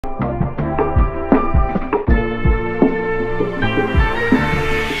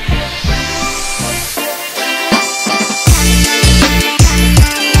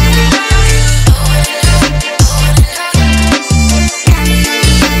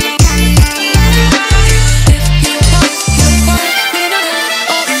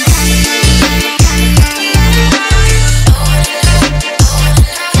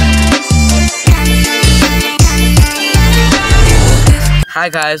Hi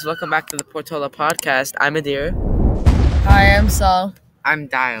guys, welcome back to the Portola podcast. I'm Adir. Hi, I'm Saul. I'm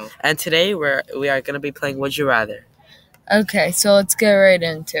Dial. And today we are going to be playing Would You Rather. Okay, so let's get right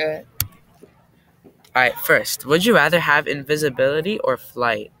into it. Alright, first, would you rather have invisibility or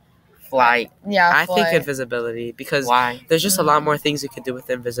flight? Flight. Yeah, I think flight. invisibility because Why? there's just a lot more things you can do with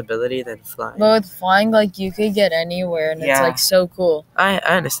invisibility than flying. But with flying, like, you could get anywhere, and it's, Yeah. like, so cool. I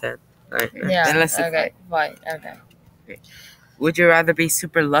understand. Yeah, Then let's do okay, flight, okay. Would you rather be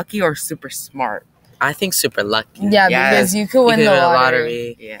super lucky or super smart? I think super lucky. Yeah, Yes. because you could win you the could win a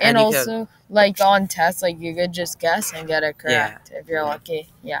lottery. Yeah. And you also, like, on tests, like, you could just guess and get it correct if you're lucky.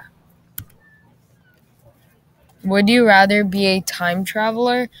 Yeah. Would you rather be a time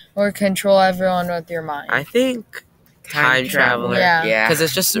traveler or control everyone with your mind? I think time traveler. Yeah. Yeah. Because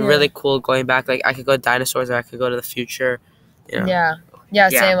it's just Yeah. really cool going back. Like, I could go to dinosaurs or I could go to the future. You know? Yeah, Yeah.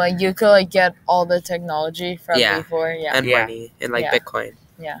 same. Like, you could, like, get all the technology from Yeah. before. Yeah. And Yeah. money and, like, Yeah. Bitcoin.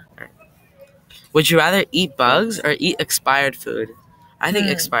 Yeah. Would you rather eat bugs or eat expired food? I think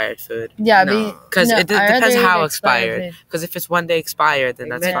expired food. Yeah, No. Because no, it I depends rather how eat expired. Because if it's 1 day expired, then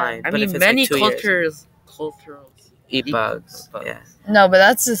that's Many- fine. I But mean, if it's many like 2 years, cultures eat bugs. bugs. Yeah. No, but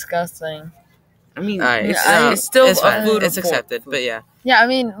that's disgusting. I mean, Alright, it's still it's a fine. food. It's of accepted. food. But yeah. Yeah, I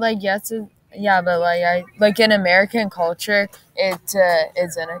mean, like, yes, yeah, but like in American culture, it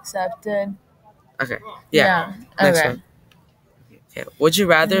isn't accepted. Okay. Yeah. Next Okay. one. Okay. Would you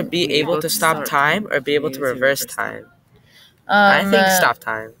rather be able to stop time or be able to reverse time? I think stop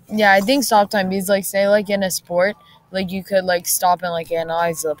time. Yeah, I think stop time because, like, say, like, in a sport, like, you could, like, stop and, like,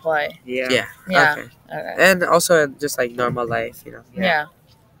 analyze the play. Yeah. Yeah. Yeah. Okay. Okay. And also in just like normal life, you know. Yeah.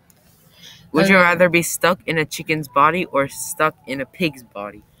 Would you Okay. rather be stuck in a chicken's body or stuck in a pig's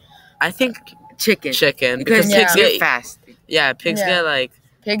body? I think Chicken. because Yeah. pigs they're get fast. pigs Yeah. get like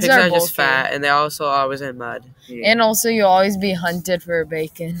Pigs pigs are bulky. just fat and they're also always in mud. Yeah. And also, you always be hunted for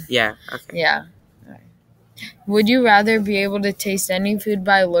bacon. Yeah. Okay. Yeah. Right. Would you rather be able to taste any food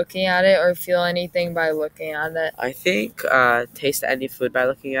by looking at it or feel anything by looking at it? I think taste any food by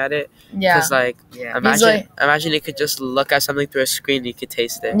looking at it. Yeah. Because like Yeah. imagine you could just look at something through a screen and you could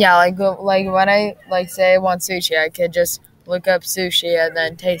taste it. Yeah, like when I say I want sushi, I could just look up sushi and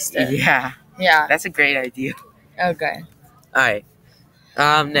then taste it. Yeah. Yeah. That's a great idea. Okay. Alright.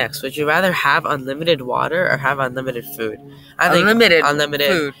 Next, would you rather have unlimited water or have unlimited food? I think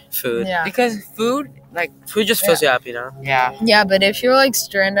unlimited food. Yeah. Because food, like, Food just fills you up, you know. yeah. Yeah, but if you're like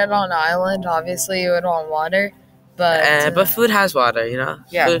stranded on an island, obviously you would want water. But food has water, you know.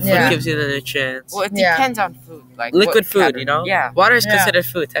 Yeah. Food Yeah. gives you the nutrients. Well, it Yeah. depends on food. Like Liquid what food, category. you know. Yeah. Water is Yeah. considered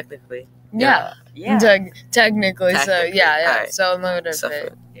food technically. yeah, Yeah. technically. So Technically, yeah. alright. So unlimited So food.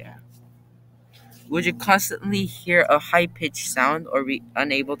 food. Yeah. Would you constantly hear a high-pitched sound or be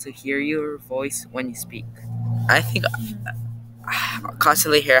unable to hear your voice when you speak? I think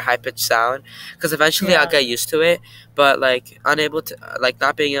constantly hear a high pitched sound because eventually Yeah. I'll get used to it. But like unable to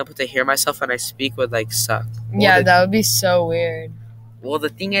not being able to hear myself when I speak would like suck. Yeah, the- that would be so weird. Well, the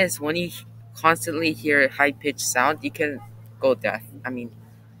thing is, when you constantly hear a high-pitched sound, you can go deaf. I mean,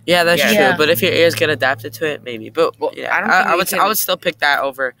 Yeah, that's true. Yeah. But if your ears get adapted to it, maybe. But Well, yeah, I don't think we I can- would still pick that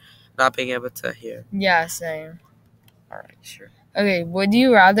over not being able to hear. Yeah, same. all right, sure. Okay, would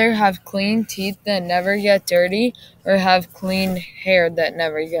you rather have clean teeth that never get dirty or have clean hair that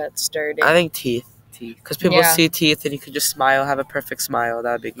never gets dirty? I think teeth Teeth. because people Yeah. see teeth and you could just smile, have a perfect smile.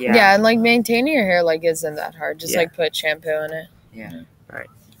 That would be cool. Yeah. Yeah, and like maintaining your hair like isn't that hard. Just Yeah. like put shampoo in it. Yeah.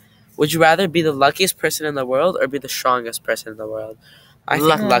 Would you rather be the luckiest person in the world or be the strongest person in the world? I think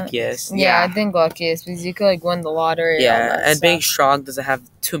Luck- luckiest. Yeah, Yeah. I think luckiest because you could like win the lottery. all Yeah, that and being stuff. strong doesn't have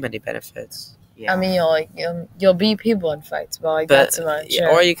too many benefits. Yeah. I mean, you'll beat people in fights, but like But that's much. yeah,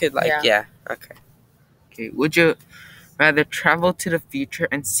 or you could Yeah. okay. Okay. Would you rather travel to the future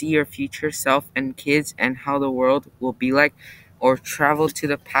and see your future self and kids and how the world will be like, or travel to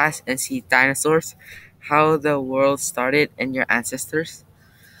the past and see dinosaurs, how the world started, and your ancestors?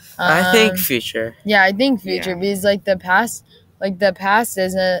 I think future Yeah, I think future Yeah. because like the past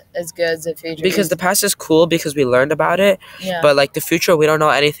isn't as good as the future because the past is cool because we learned about it, yeah. but like the future we don't know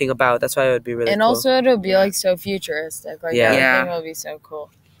anything about. That's why it would be really And cool. also it'll be like so futuristic. Like Yeah. everything Yeah. will be so cool.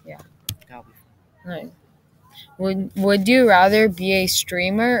 That'll be Nice. Would you rather be a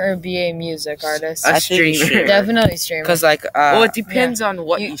streamer or be a music artist? A I think streamer. Definitely streamer. Because like Well, it depends on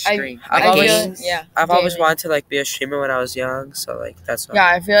what you I- stream. I've I always- feel, yeah. I've always gaming. wanted to like be a streamer when I was young, so like that's why. Yeah,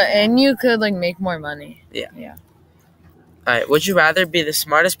 I feel, and you could like make more money. All right. Would you rather be the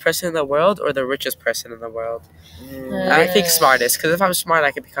smartest person in the world or the richest person in the world? I think smartest, because if I'm smart,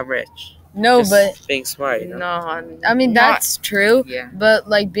 I can become rich. No, Just but being smart, you know. No, I mean that's true. Yeah. But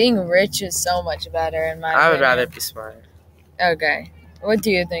like being rich is so much better in my I would opinion. rather be smart. Okay. What do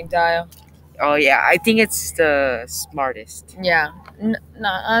you think, Dial? Oh yeah, I think it's the smartest. Yeah. No,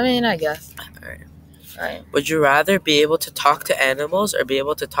 I mean I guess. Alright. Right. Would you rather be able to talk to animals or be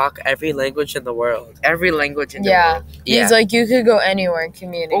able to talk every language in the world? Every language in the Yeah. world. Because like you could go anywhere and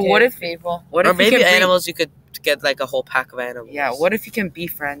communicate what if- with people. What Or if you maybe can animals, you could get like a whole pack of animals. Yeah. What if you can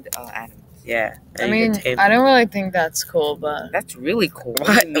befriend animals? Yeah. I and you mean, can tame I them. don't really think that's cool, but That's really cool.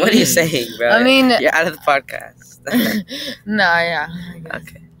 What? do What are you mean? saying, bro? I mean, You're out of the podcast. nah, yeah. I guess.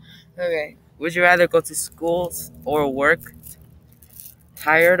 Okay. Okay. Would you rather go to school or work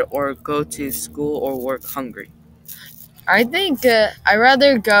tired or go to school or work hungry? I think I'd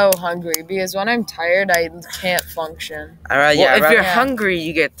rather go hungry because when I'm tired, I can't function. I'd If rather, you're Yeah. hungry,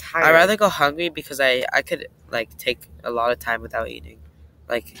 you get tired. I'd rather go hungry because I could like take a lot of time without eating.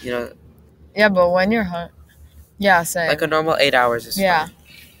 Like, you know, Yeah, but when you're yeah, same. like a normal 8 hours is Yeah. fine.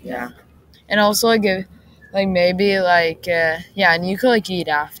 Yeah. And also like if, like maybe like yeah, and you could like eat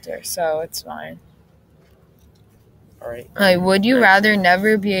after, so it's fine. All right. Like, would you Right. rather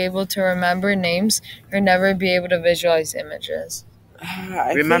never be able to remember names or never be able to visualize images?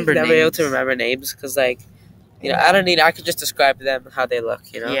 I Remember think never able to names. remember names because like, you know, I could just describe them how they look,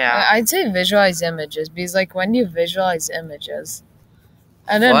 you know. Yeah. I'd say visualize images because like when you visualize images,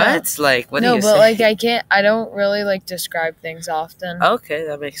 I don't know. What? Like, what no, do you but say? like I don't really like describe things often. Okay,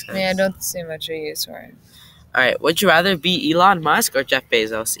 that makes sense. I mean, I don't see much of use for it. All right. Would you rather be Elon Musk or Jeff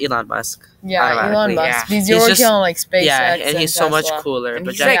Bezos? Elon Musk. Yeah, Elon Automatically, Musk. yeah. Because you're He's working just- on like SpaceX yeah, and he's so much Tesla. cooler. And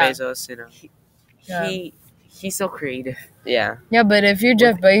But he's Jeff like- Bezos, you know. Yeah. He's so creative. Yeah. Yeah, but if you're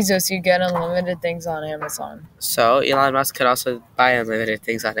Jeff Bezos, you get unlimited things on Amazon. So Elon Musk could also buy unlimited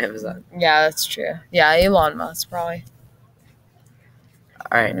things on Amazon. Yeah, that's true. Yeah, Elon Musk probably.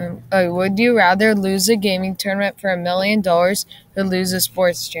 All right. Would you rather lose a gaming tournament for $1 million or lose a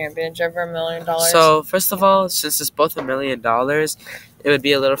sports championship for $1 million? So first of all, since it's both $1 million, it would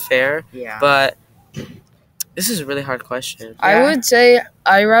be a little fair. Yeah. But this is a really hard question. I would say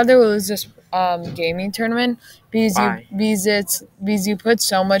I'd rather lose this gaming tournament because Why? because you put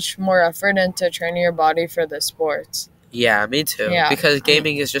so much more effort into training your body for the sports. Yeah, me too. Yeah. Because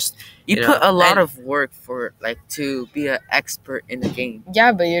gaming is just you you put know, a lot and- of work for to be an expert in the game.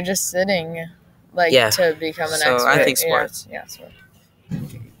 Yeah, but you're just sitting Yeah. to become an So, expert. I think sports. Yeah, sports.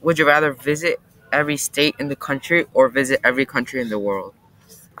 Would you rather visit every state in the country or visit every country in the world?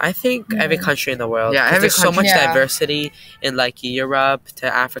 I think every country in the world. Yeah, 'cause every there's so much country. Yeah. diversity in like Europe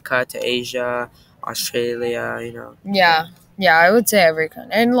to Africa to Asia, Australia. You know. Yeah, yeah, I would say every country.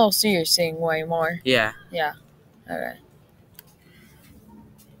 And also you're seeing way more. Yeah. Yeah. Okay.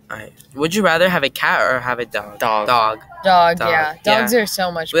 All right. Would you rather have a cat or have a dog? Dog. Dog. Dog, Dog, yeah. Dogs are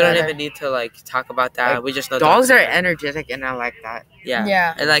so much We better. don't even need to like talk about that. Like, We just know Dogs are better. energetic, and I like that. Yeah.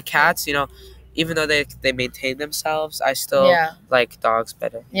 Yeah. And like cats, you know, even though they maintain themselves, I still Yeah. like dogs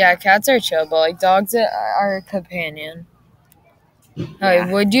better. Yeah, cats are chill, but like dogs are a companion.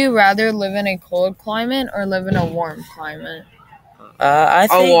 Yeah. Would you rather live in a cold climate or live in a warm climate? I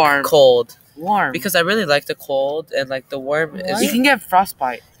think warm. cold Warm. because I really like the cold and like the warm What? is you can get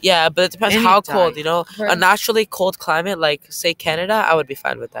frostbite. yeah, but it depends how Anytime. cold. You know, For- a naturally cold climate like say Canada, I would be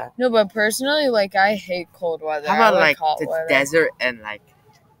fine with that. No, but personally, like I hate cold weather. How I about like like hot the weather. desert and like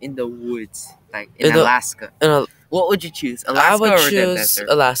in the woods, like in In the- Alaska? And What would you choose, Alaska I would or the choose desert?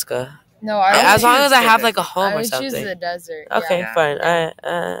 Alaska No, I would as long choose as I the have like a desert. home I or would choose something. the desert. Okay, Yeah. fine.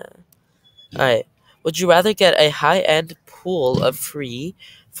 All right. Would you rather get a high-end pool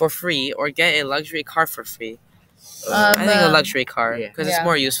for free or get a luxury car for free? I think a luxury car yeah. because Yeah. it's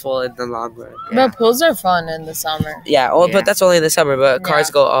more useful in the long run. Yeah. But pools are fun in the summer. Yeah, well, Yeah. but that's only in the summer. But cars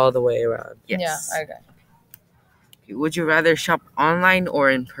Yeah. go all the way around. Yes. Yeah, okay. Would you rather shop online or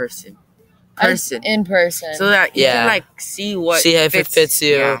in person? Person. In person. So that you Yeah. can like see what See if it fits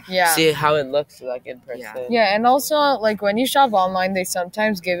you. Yeah. yeah. See how it looks like in person. Yeah. Yeah, and also like when you shop online, they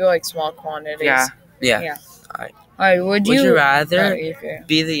sometimes give you like small quantities. Yeah. Yeah. All right, would Would you Oh, rather you fair.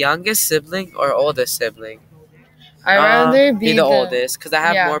 be the youngest sibling or oldest sibling? I'd rather Be the oldest because I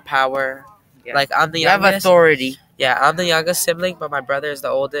have yeah. more power Yeah. Like I'm the You have youngest. authority. Yeah, I'm the youngest sibling, but my brother is the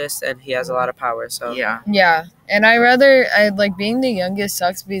oldest, and he has a lot of power. So Yeah. Yeah, and I like being the youngest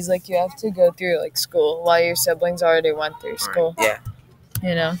sucks because like you have to go through like school while your siblings already went through school. yeah.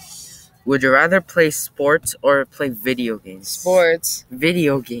 You know, Would you rather play sports or play video games? sports.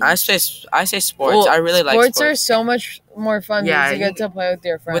 Video games. I say sports. Well, I really like Sports sports. are so much more fun Yeah, because you get to play with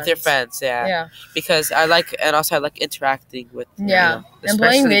your friends. With your friends, yeah. Yeah, Because I like interacting with. yeah. And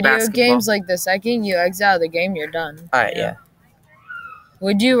playing video games, like the second you exit out of the game, you're done. All right, you know? yeah.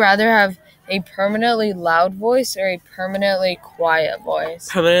 Would you rather have a permanently loud voice or a permanently quiet voice?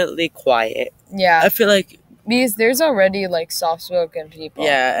 Permanently quiet. Yeah, I feel like because there's already like soft-spoken people.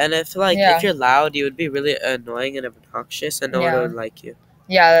 yeah, and I feel like Yeah. if you're loud, you would be really annoying and obnoxious, and no one would like you.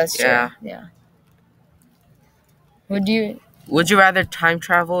 Yeah, that's true. Yeah. Yeah. Would you? Would you rather time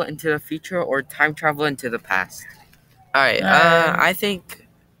travel into the future or time travel into the past? All right. Uh, I think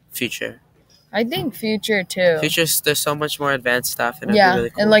future. I think future too. Future's there's so much more advanced stuff, and it'd Yeah, be really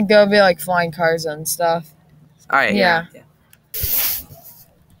cool. and like there'll be like flying cars and stuff. all right, yeah. yeah.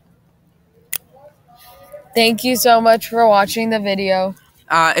 Thank you so much for watching the video,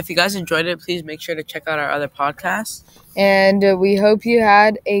 If you guys enjoyed it, please make sure to check out our other podcasts. and we hope you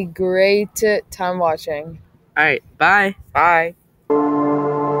had a great time watching. All right, bye. Bye.